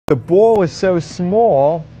The ball is so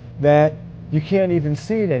small that you can't even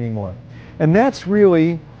see it anymore. And that's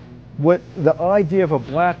really what the idea of a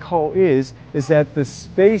black hole is that the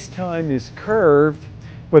space-time is curved,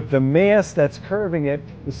 but the mass that's curving it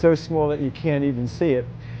is so small that you can't even see it.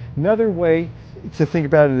 Another way to think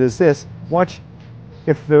about it is this. Watch,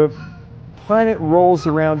 if the planet rolls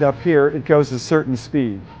around up here, it goes a certain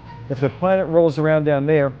speed. If the planet rolls around down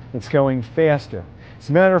there, it's going faster. As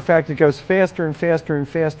a matter of fact, it goes faster and faster and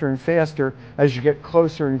faster and faster as you get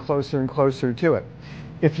closer and closer and closer to it.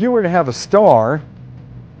 If you were to have a star,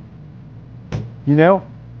 you know,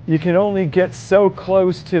 you can only get so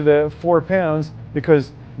close to the 4 pounds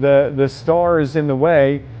because the star is in the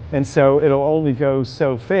way, and so it'll only go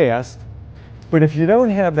so fast. But if you don't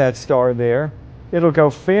have that star there, it'll go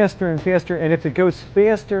faster and faster, and if it goes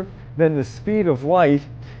faster than the speed of light,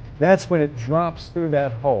 that's when it drops through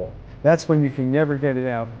that hole. That's when you can never get it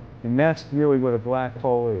out, and that's really what a black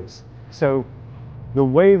hole is. So the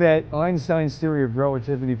way that Einstein's theory of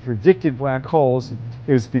relativity predicted black holes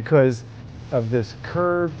is because of this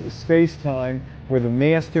curved space-time where the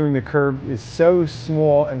mass during the curve is so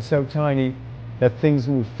small and so tiny that things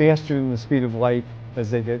move faster than the speed of light as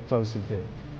they get closer to it.